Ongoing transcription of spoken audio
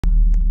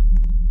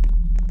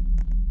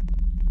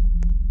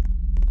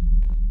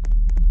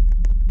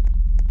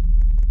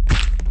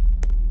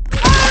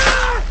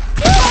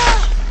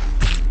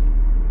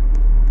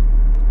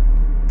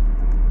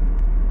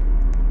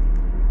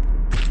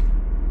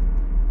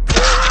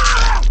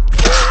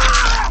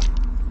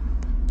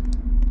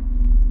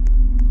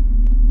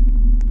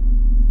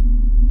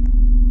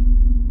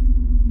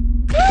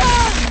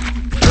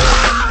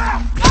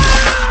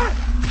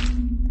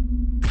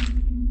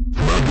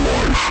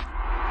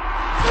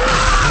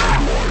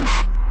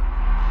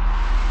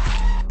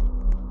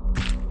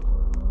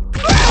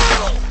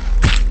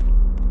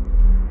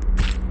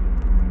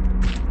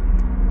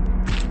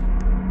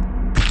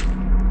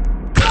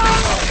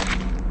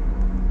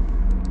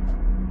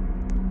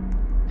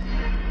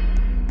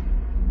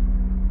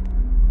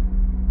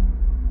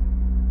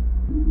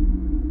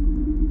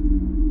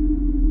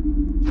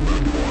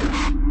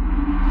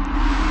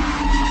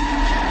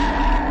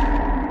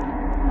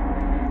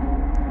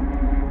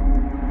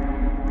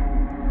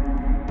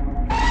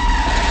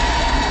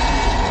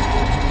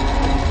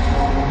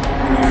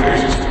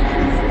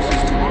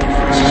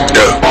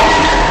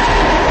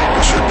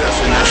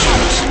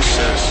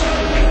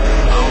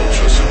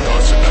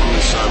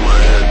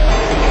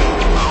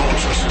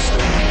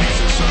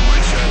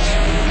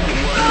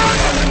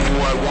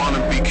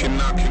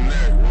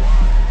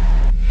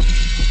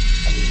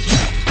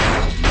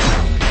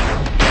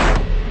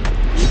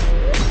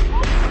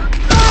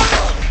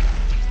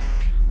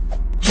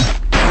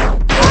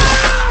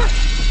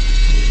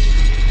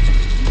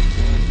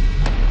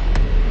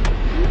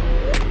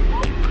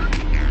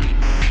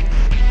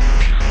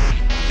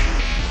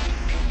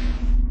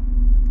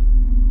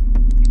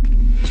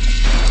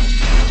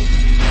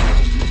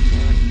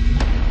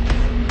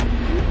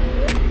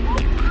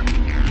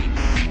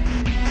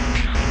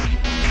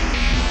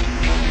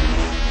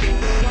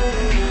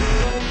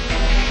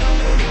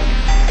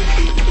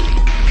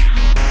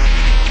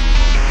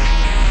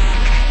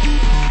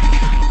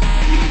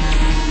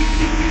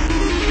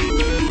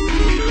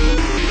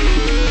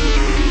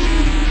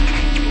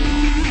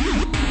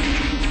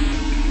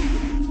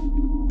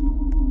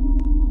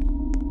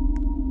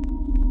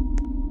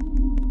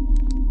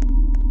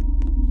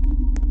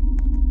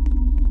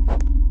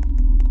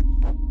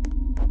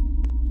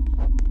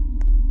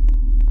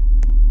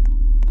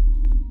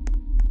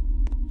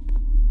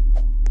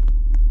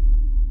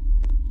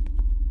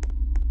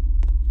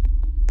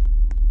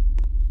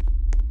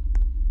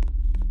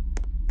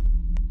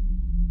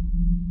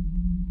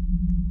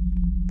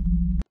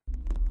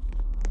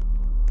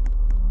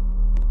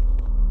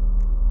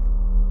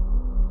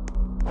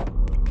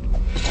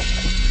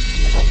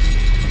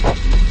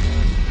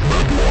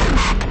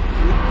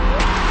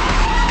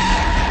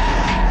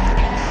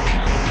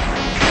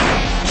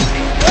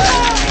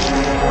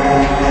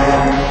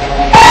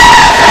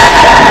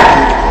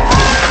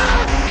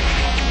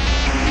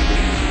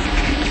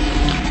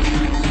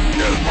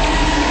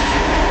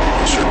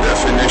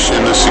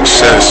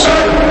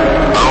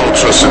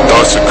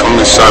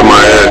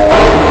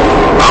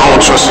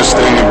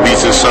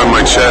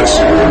my chest.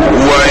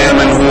 Who I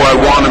am and who I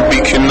wanna be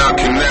cannot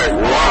connect.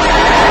 Why?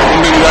 Don't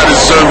think I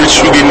deserve it,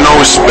 you get no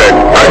respect.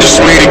 I just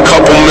made a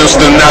couple mils,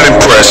 still not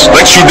impressed.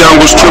 Let you down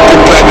goes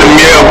triple platinum,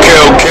 yeah,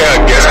 okay,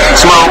 I guess.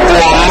 Smile for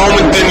a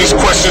moment, then these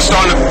questions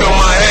starting to fill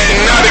my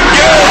head, not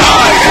again.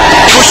 I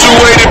push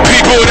away the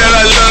people that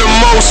I love the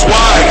most.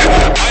 Why?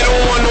 I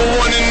don't want no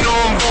one to know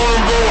I'm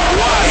vulnerable.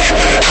 Why?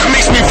 That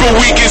makes me feel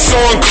weak and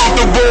so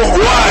uncomfortable.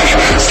 Why?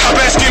 Stop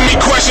asking me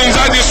questions,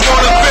 I just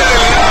wanna feel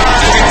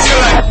alive. Until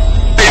I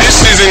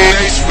this isn't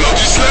nice flow,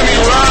 just let me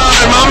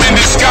rhyme. I'm in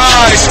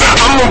disguise,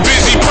 I'm a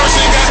busy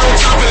person, got no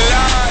time for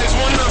lies.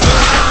 One of the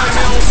lines,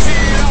 I don't see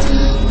it out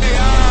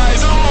their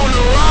eyes. I'm on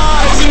the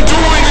rise, been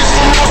doing this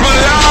for most of my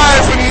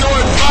life with no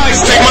advice.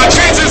 Take my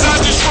chances, I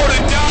just roll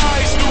the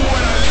dice. Do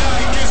what I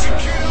like,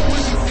 insecure, I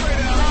was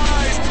afraid of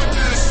highs. Put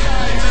that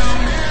aside, now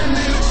I'm here,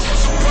 man, it's so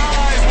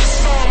surprised.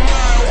 What's on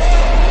my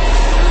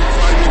wall?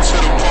 Invite me to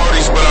the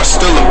parties, but I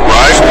still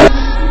arrive.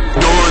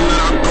 Knowing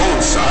that I'm go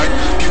inside,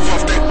 give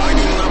off that I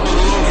do not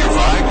belong here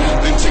vibe.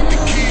 Then take the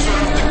keys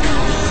right off the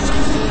counter, let's go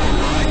for a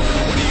ride.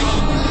 What do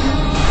y'all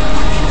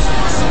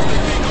myself,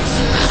 they think I'm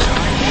so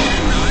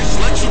organized.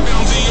 Let you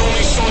down's the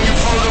only song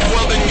you've heard of,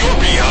 well then you're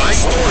behind.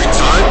 Story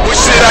time,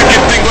 wish that I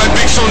could think like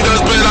Big Sean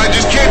does, but I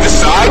just can't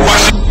decide. Why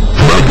should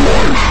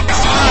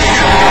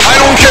I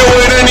don't care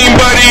what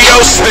anybody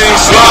else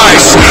thinks,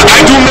 lies.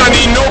 I do not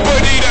need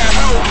nobody to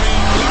help me,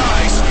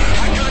 lies.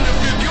 I kinda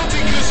feel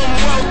guilty cause I'm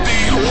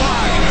wealthy,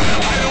 why?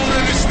 I don't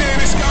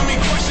understand, it's got me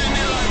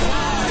questioning like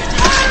why.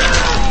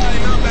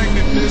 Not back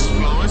to this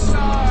flow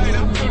inside,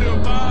 I could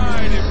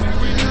abide if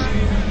every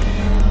night.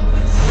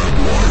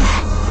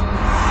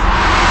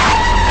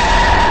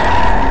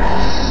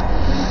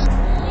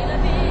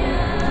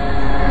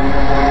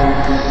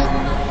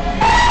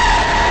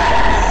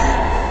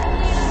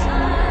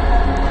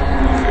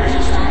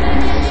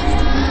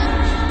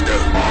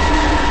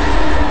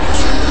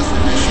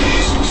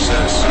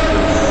 Success.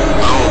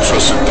 I don't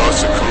trust the thoughts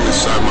that come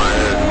inside my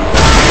head.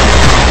 I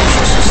don't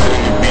trust the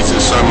stinging beats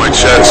inside my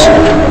chest. Who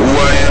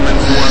I am and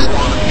who I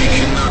wanna be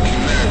cannot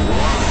connect.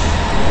 Why?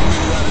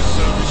 Only I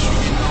deserve it, you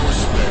get no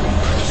respect.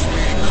 I just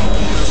made a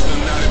couple mils, still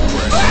not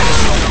impressed.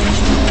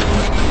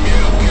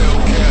 Yeah,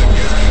 okay, I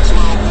guess.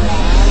 Smile for a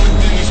moment,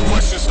 then these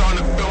questions starting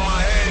to fill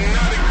my head,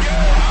 not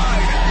again.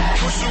 I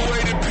push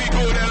away the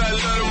people that I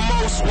love the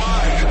most.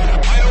 Why?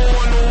 I don't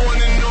want no one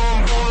to know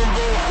I'm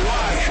vulnerable.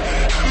 Why?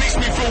 That makes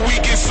me feel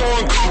weak and so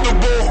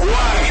uncomfortable.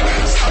 Why?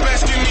 Stop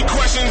asking me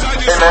questions, I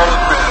just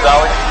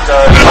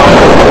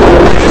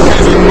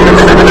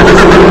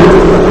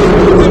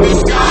in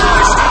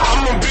disguise.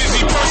 I'm a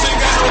busy person,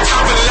 got no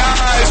time for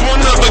lies.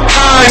 One of a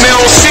kind, they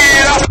don't see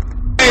it out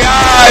their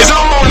eyes.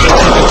 I'm on the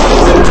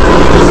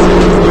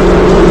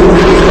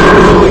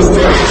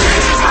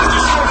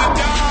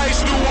dice,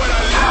 do what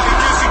I like.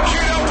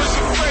 Insecure, I was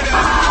afraid of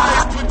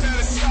highs. Put that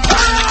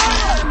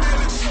aside, man,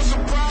 it's so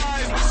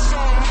surprised. What's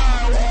on my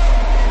wall?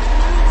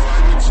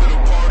 Invite me to the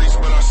parties,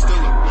 but I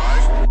still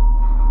arrive.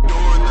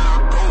 Knowing that I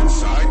go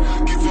inside,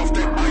 give off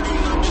that I do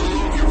not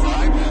belong here.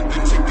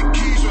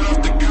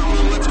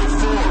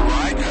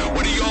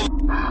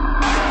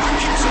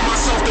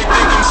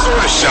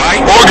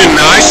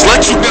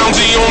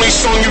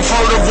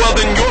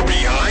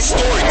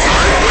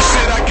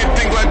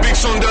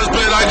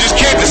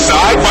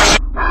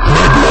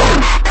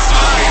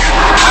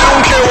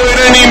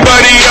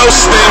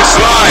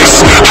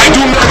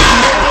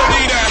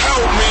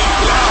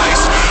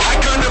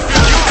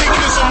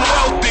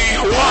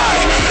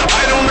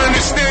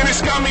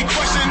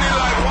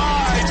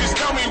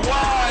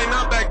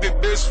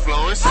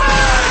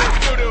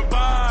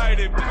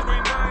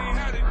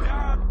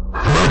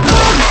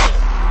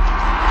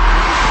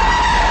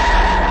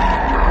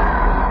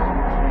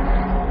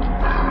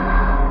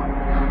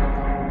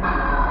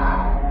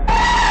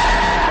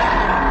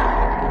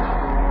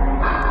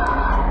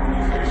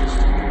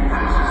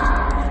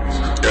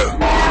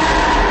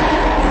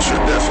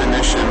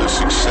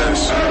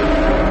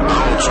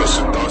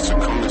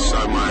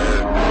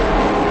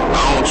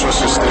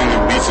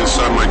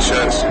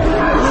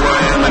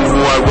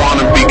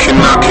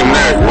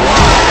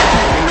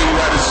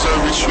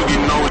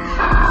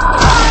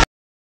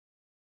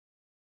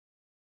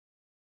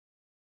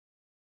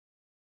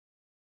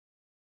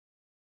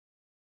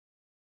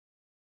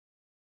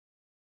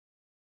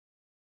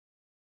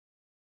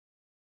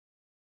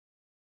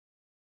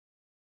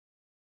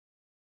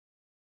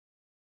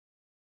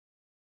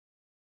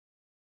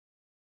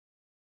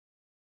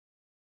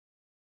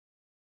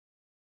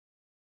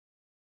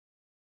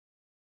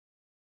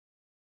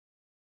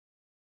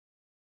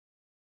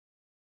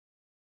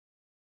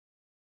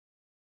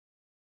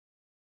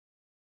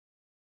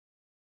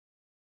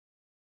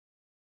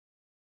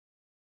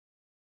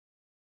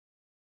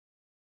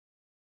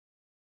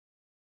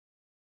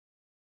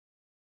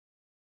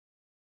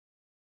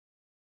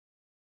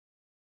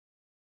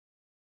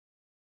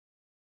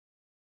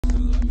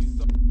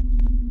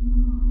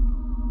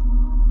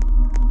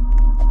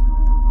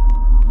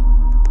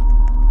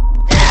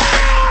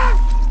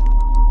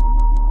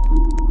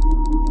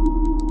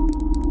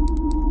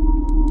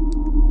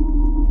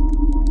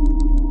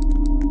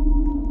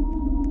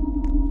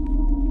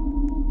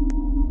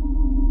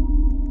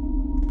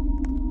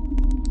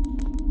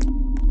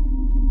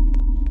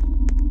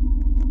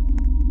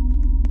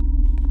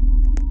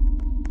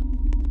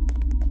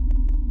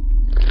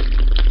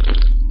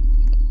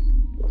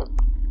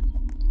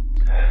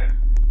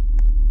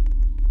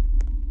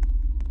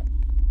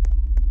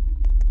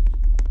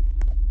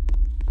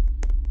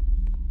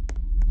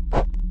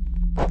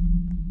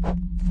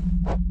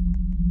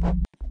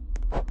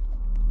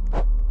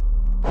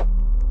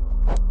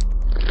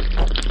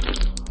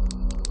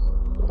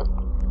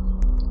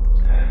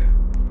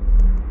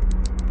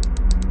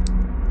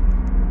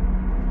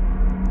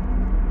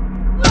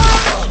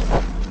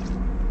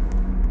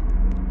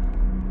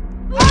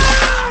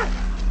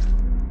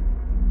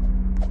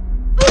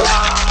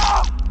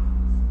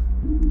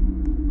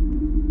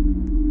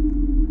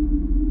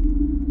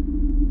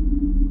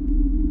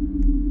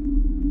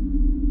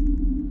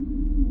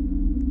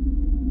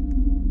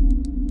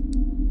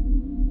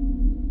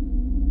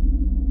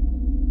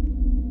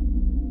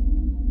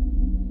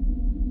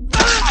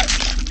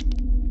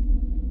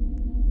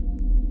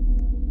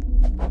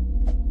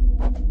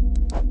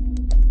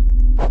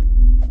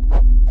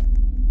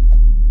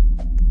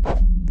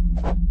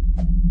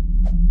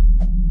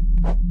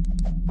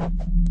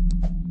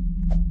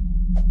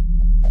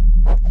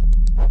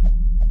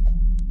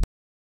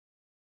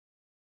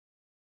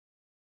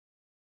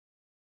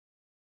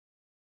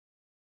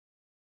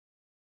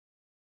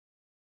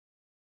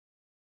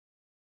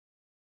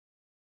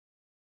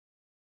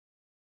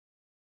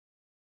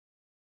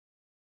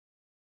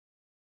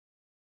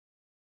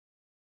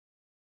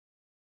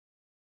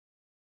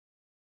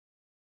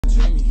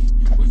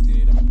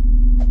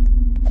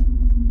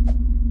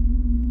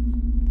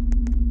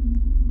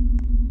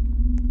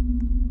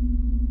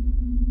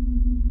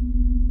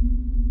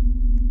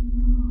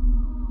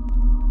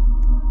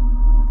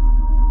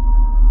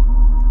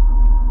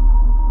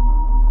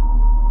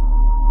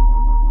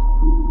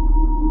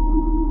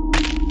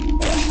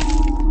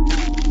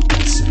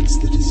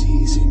 The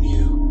disease in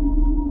you.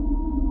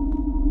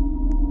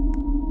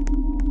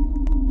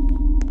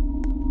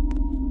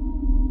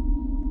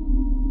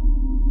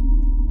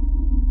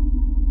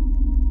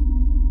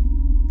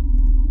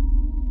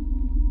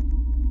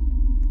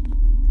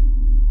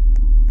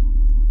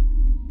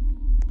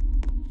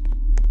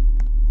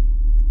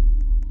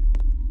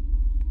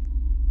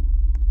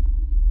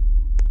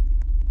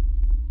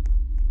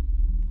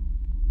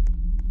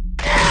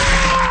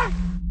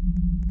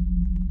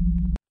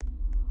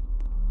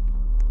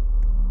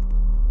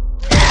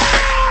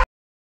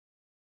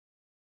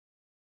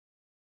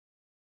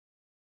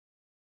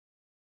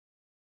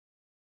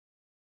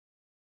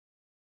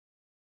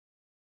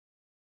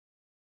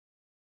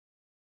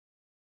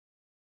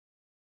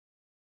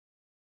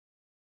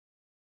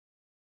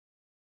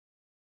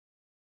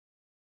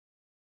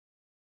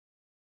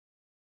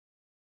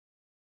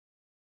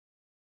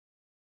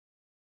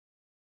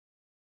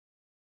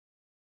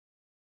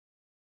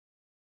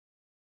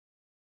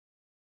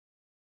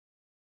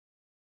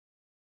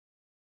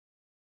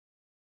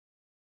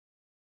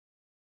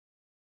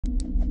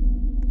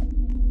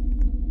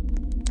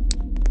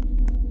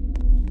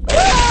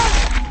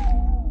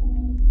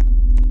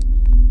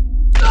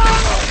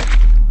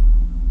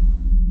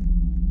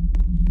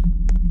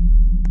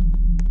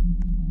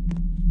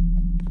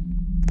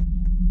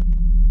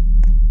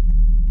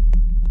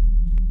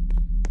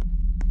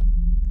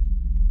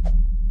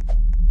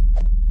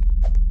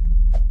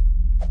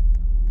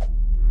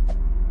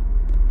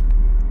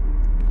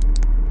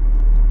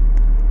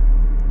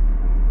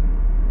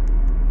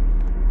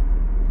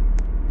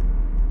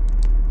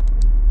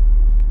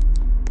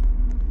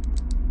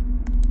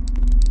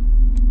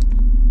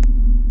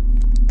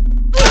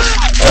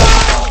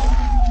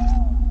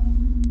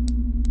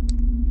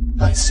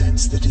 I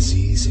sense the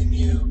disease in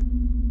you.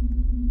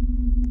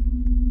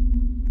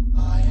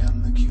 I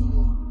am the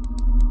cure.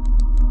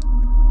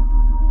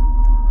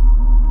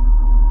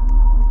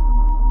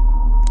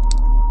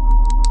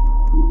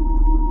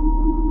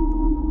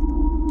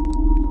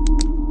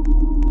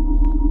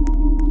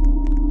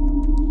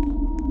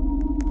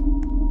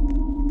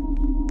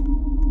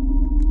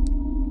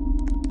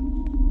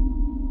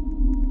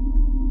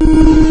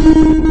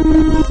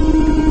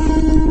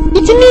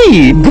 It's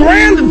me,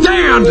 Grand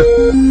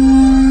Dad!